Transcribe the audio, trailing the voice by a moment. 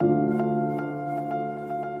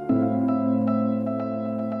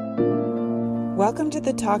Welcome to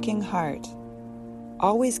the Talking Heart,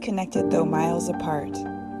 always connected though miles apart.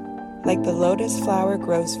 Like the lotus flower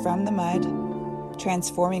grows from the mud,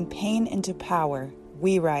 transforming pain into power,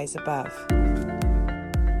 we rise above.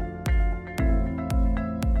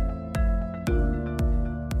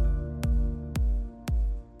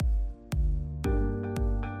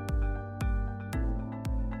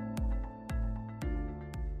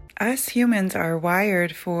 Us humans are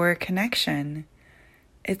wired for connection.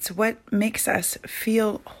 It's what makes us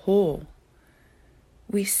feel whole.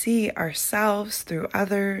 We see ourselves through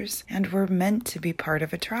others, and we're meant to be part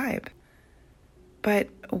of a tribe. But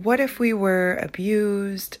what if we were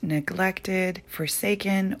abused, neglected,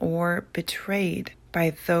 forsaken, or betrayed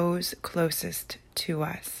by those closest to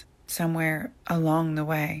us somewhere along the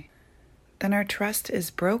way? Then our trust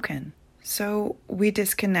is broken. So we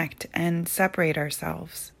disconnect and separate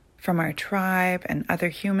ourselves from our tribe and other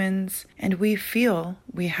humans, and we feel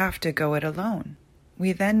we have to go it alone.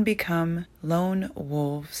 We then become lone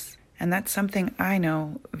wolves, and that's something I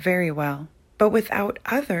know very well. But without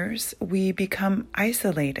others, we become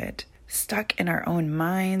isolated, stuck in our own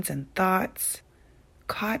minds and thoughts,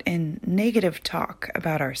 caught in negative talk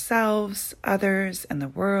about ourselves, others, and the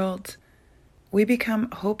world. We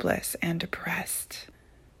become hopeless and depressed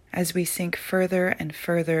as we sink further and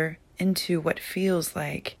further into what feels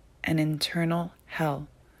like an internal hell.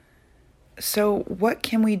 So what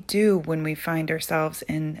can we do when we find ourselves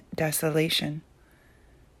in desolation?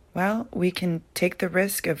 Well, we can take the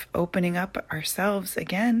risk of opening up ourselves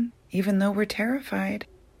again, even though we're terrified,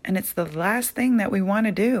 and it's the last thing that we want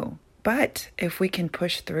to do. But if we can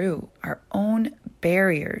push through our own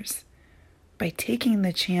barriers by taking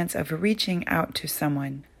the chance of reaching out to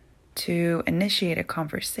someone, to initiate a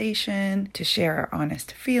conversation, to share our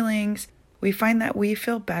honest feelings, we find that we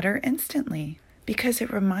feel better instantly because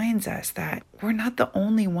it reminds us that we're not the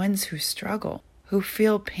only ones who struggle, who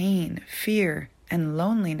feel pain, fear, and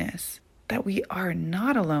loneliness, that we are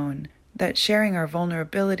not alone, that sharing our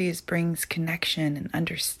vulnerabilities brings connection and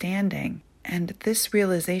understanding, and this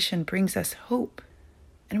realization brings us hope.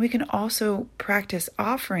 And we can also practice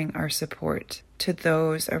offering our support to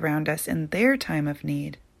those around us in their time of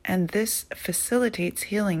need. And this facilitates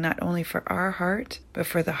healing not only for our heart, but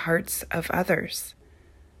for the hearts of others.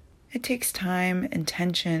 It takes time,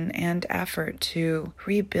 intention, and effort to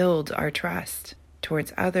rebuild our trust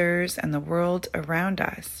towards others and the world around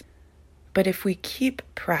us. But if we keep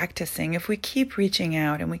practicing, if we keep reaching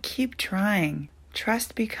out and we keep trying,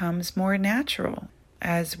 trust becomes more natural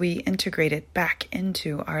as we integrate it back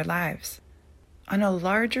into our lives. On a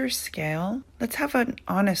larger scale, let's have an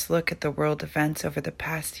honest look at the world events over the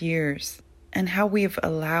past years and how we've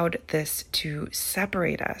allowed this to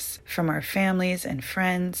separate us from our families and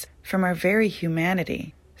friends, from our very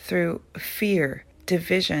humanity, through fear,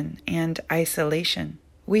 division, and isolation.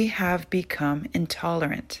 We have become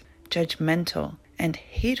intolerant, judgmental, and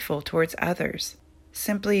hateful towards others,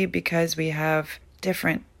 simply because we have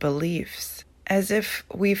different beliefs, as if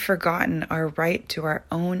we've forgotten our right to our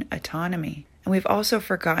own autonomy. And we've also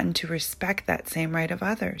forgotten to respect that same right of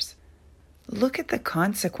others. Look at the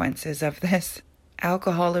consequences of this.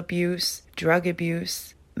 Alcohol abuse, drug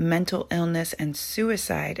abuse, mental illness, and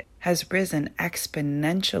suicide has risen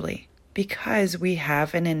exponentially because we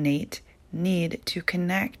have an innate need to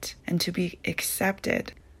connect and to be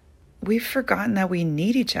accepted. We've forgotten that we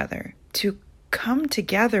need each other to come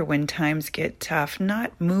together when times get tough,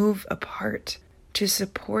 not move apart, to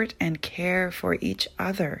support and care for each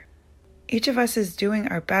other. Each of us is doing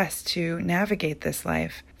our best to navigate this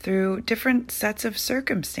life through different sets of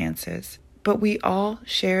circumstances, but we all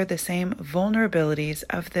share the same vulnerabilities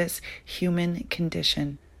of this human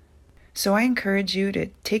condition. So I encourage you to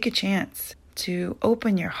take a chance to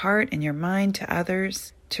open your heart and your mind to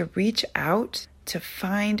others, to reach out, to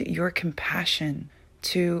find your compassion,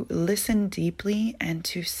 to listen deeply, and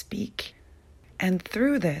to speak. And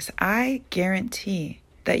through this, I guarantee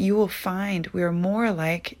that you will find we are more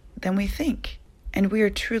alike than we think, and we are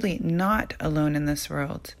truly not alone in this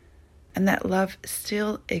world, and that love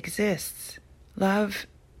still exists. Love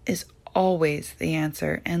is always the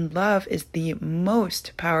answer, and love is the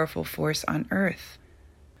most powerful force on earth.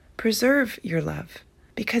 Preserve your love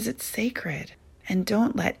because it's sacred, and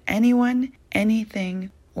don't let anyone,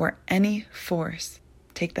 anything, or any force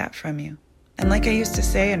take that from you. And like I used to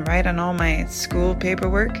say and write on all my school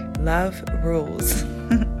paperwork, love rules.